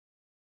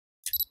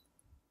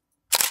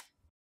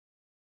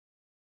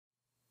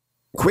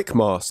Quick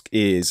Mask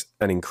is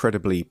an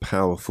incredibly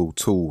powerful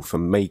tool for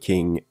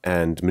making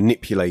and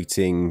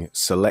manipulating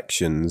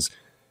selections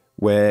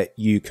where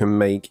you can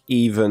make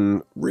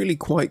even really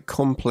quite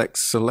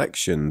complex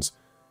selections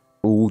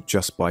all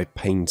just by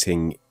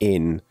painting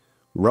in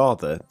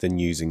rather than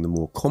using the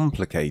more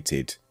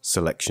complicated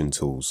selection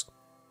tools.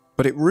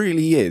 But it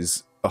really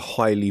is a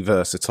highly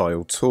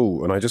versatile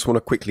tool, and I just want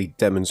to quickly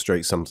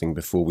demonstrate something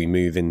before we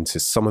move into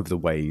some of the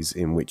ways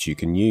in which you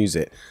can use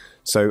it.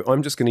 So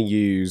I'm just going to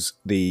use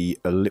the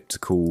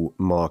elliptical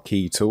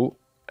marquee tool,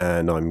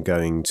 and I'm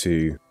going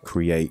to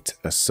create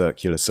a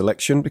circular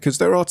selection because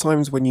there are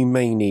times when you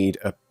may need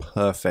a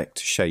perfect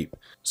shape.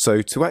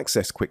 So to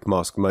access Quick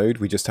Mask mode,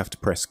 we just have to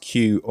press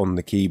Q on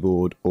the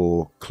keyboard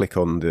or click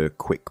on the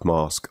Quick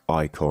Mask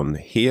icon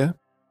here,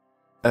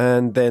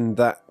 and then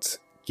that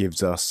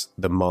gives us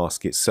the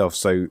mask itself,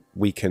 so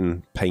we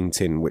can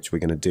paint in, which we're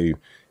going to do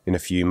in a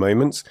few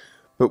moments.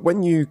 But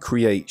when you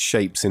create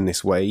shapes in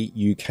this way,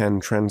 you can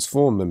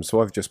transform them. So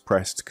I've just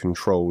pressed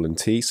Control and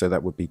T, so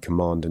that would be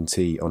Command and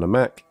T on a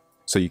Mac.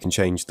 So you can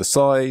change the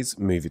size,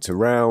 move it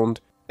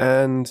around,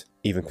 and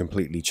even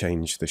completely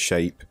change the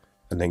shape,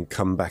 and then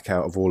come back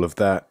out of all of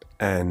that,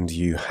 and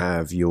you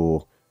have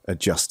your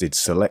adjusted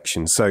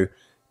selection. So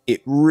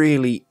it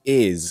really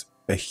is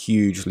a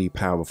hugely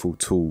powerful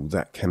tool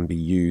that can be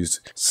used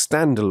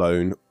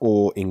standalone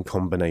or in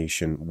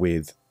combination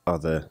with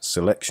other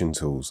selection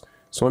tools.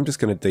 So I'm just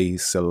going to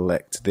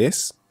deselect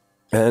this,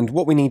 and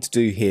what we need to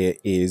do here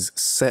is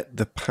set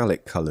the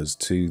palette colors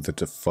to the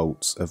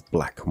defaults of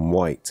black and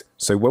white.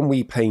 So when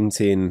we paint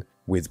in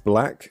with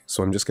black,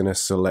 so I'm just going to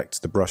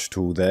select the brush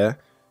tool there,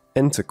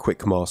 enter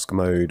Quick Mask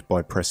mode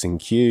by pressing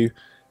Q,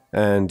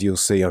 and you'll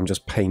see I'm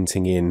just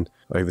painting in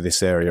over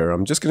this area.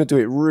 I'm just going to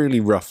do it really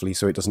roughly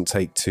so it doesn't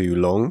take too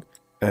long.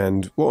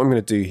 And what I'm going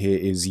to do here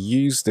is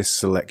use this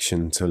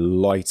selection to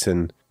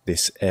lighten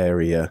this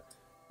area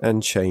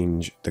and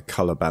change the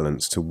color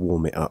balance to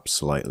warm it up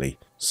slightly.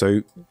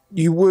 So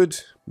you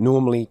would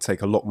normally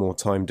take a lot more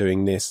time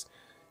doing this.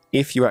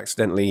 If you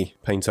accidentally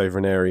paint over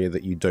an area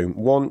that you don't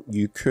want,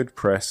 you could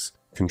press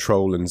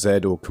Control and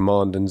Z or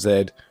Command and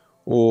Z,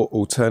 or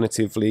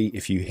alternatively,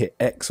 if you hit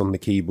X on the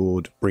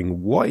keyboard,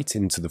 bring white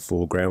into the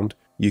foreground,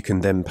 you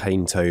can then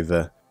paint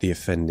over the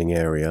offending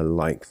area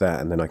like that,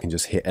 and then I can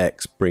just hit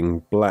X, bring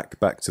black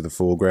back to the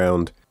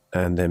foreground,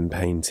 and then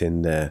paint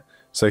in there.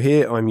 So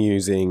here I'm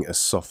using a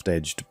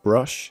soft-edged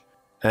brush,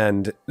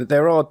 and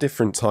there are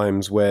different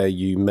times where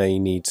you may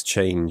need to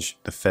change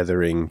the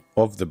feathering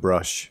of the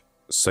brush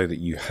so that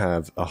you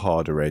have a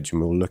harder edge, and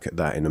we'll look at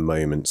that in a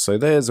moment. So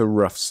there's a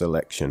rough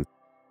selection.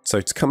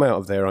 So to come out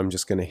of there, I'm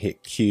just going to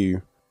hit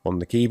Q on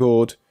the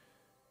keyboard,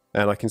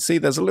 and I can see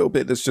there's a little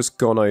bit that's just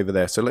gone over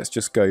there. So let's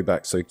just go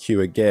back. So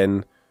Q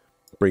again,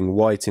 bring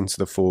white into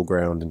the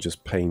foreground and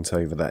just paint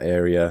over that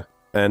area.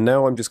 And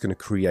now I'm just going to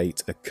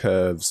create a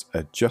curves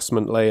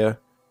adjustment layer,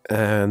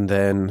 and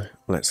then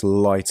let's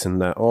lighten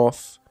that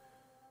off.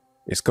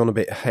 It's gone a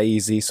bit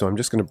hazy, so I'm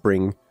just going to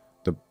bring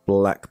the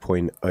black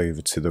point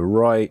over to the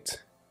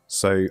right.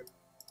 So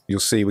you'll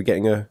see we're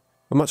getting a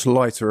much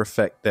lighter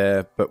effect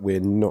there, but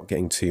we're not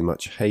getting too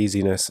much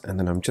haziness. And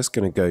then I'm just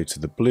going to go to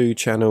the blue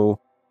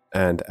channel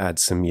and add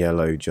some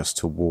yellow just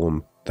to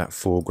warm that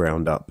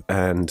foreground up.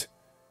 And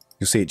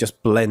you'll see it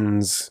just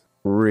blends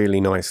really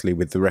nicely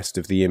with the rest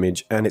of the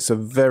image, and it's a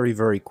very,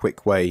 very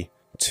quick way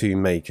to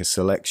make a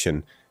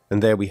selection.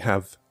 And there we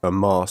have a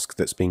mask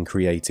that's been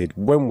created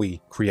when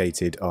we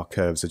created our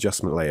curves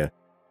adjustment layer.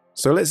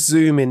 So let's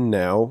zoom in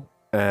now,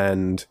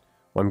 and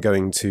I'm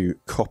going to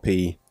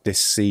copy this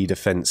C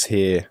defense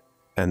here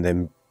and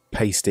then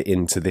paste it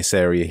into this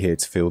area here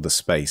to fill the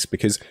space,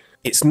 because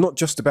it's not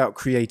just about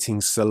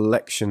creating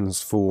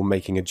selections for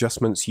making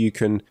adjustments. You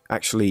can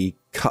actually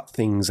cut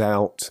things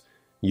out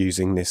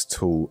using this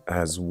tool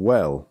as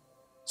well.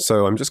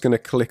 So I'm just going to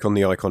click on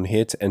the icon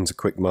here to enter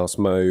Quick Mask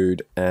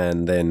mode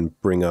and then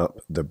bring up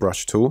the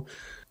brush tool.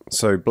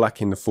 So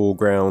black in the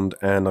foreground,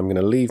 and I'm going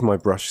to leave my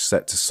brush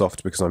set to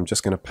soft because I'm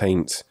just going to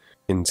paint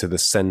into the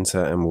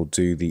center, and we'll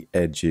do the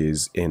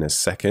edges in a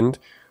second.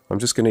 I'm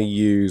just going to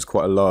use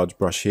quite a large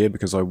brush here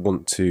because I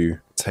want to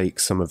take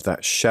some of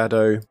that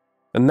shadow.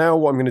 And now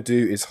what I'm going to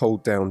do is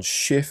hold down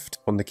Shift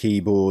on the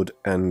keyboard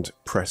and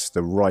press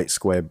the right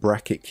square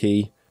bracket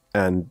key,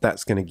 and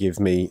that's going to give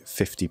me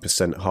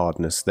 50%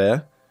 hardness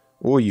there.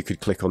 Or you could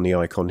click on the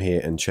icon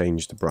here and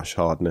change the brush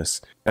hardness.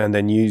 And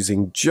then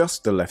using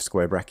just the left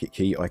square bracket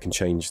key, I can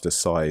change the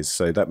size.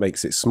 So that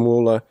makes it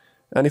smaller.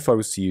 And if I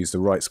was to use the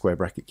right square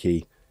bracket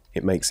key,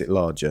 it makes it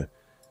larger.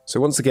 So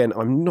once again,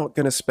 I'm not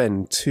going to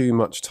spend too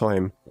much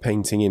time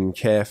painting in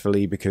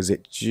carefully because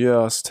it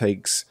just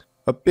takes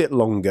a bit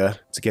longer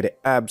to get it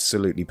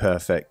absolutely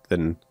perfect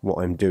than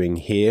what I'm doing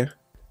here.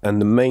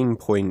 And the main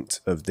point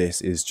of this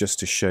is just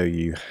to show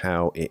you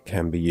how it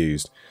can be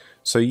used.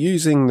 So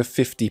using the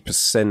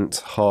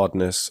 50%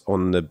 hardness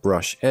on the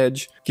brush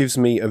edge gives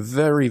me a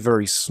very,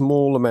 very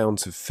small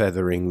amount of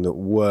feathering that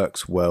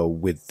works well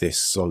with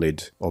this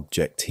solid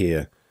object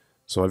here.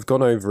 So I've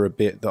gone over a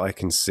bit that I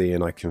can see,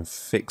 and I can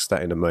fix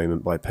that in a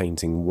moment by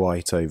painting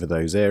white over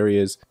those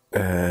areas.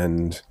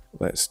 And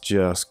let's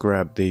just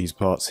grab these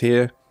parts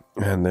here,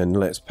 and then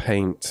let's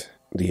paint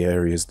the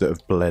areas that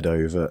have bled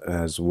over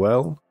as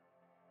well.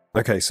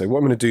 Okay, so what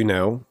I'm going to do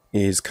now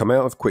is come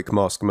out of quick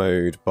mask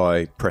mode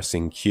by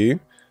pressing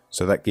Q.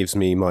 So that gives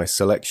me my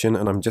selection,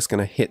 and I'm just going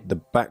to hit the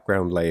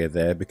background layer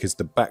there because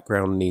the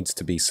background needs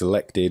to be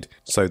selected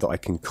so that I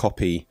can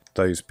copy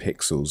those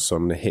pixels. So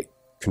I'm going to hit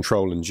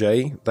Control and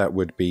J, that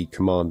would be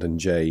Command and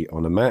J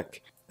on a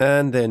Mac.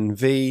 And then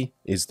V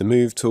is the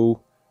move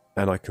tool,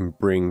 and I can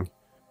bring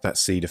that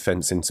cedar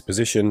fence into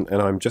position,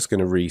 and I'm just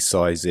going to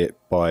resize it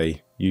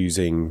by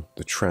using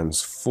the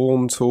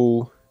transform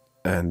tool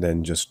and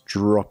then just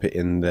drop it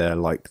in there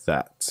like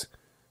that,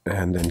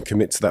 and then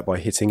commit to that by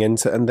hitting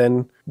enter. And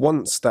then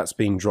once that's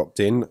been dropped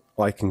in,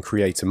 I can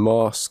create a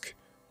mask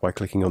by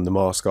clicking on the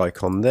mask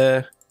icon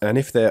there, and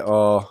if there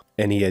are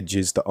any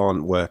edges that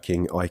aren't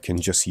working, I can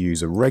just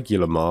use a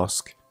regular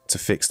mask to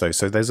fix those.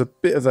 So there's a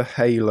bit of a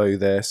halo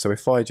there, so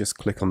if I just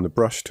click on the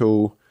brush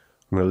tool,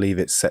 I'm going to leave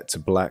it set to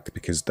black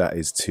because that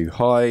is to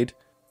hide,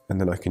 and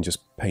then I can just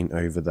paint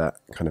over that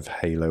kind of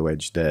halo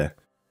edge there.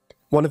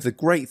 One of the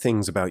great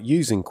things about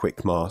using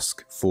Quick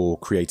Mask for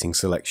creating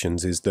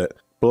selections is that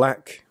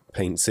black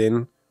paints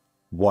in,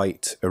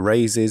 white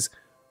erases,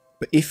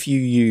 but if you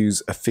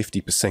use a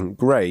 50%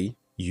 grey,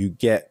 you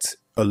get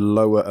a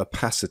lower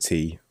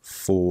opacity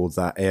for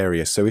that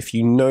area. So if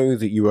you know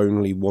that you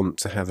only want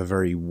to have a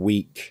very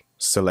weak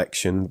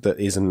selection that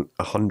isn't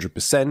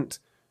 100%,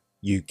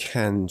 you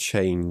can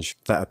change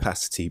that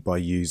opacity by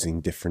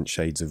using different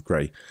shades of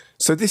grey.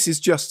 So this is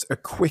just a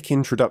quick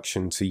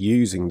introduction to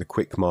using the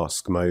quick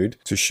mask mode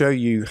to show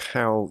you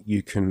how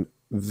you can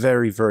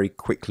very, very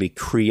quickly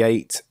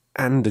create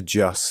and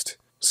adjust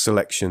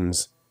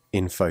selections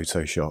in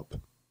Photoshop.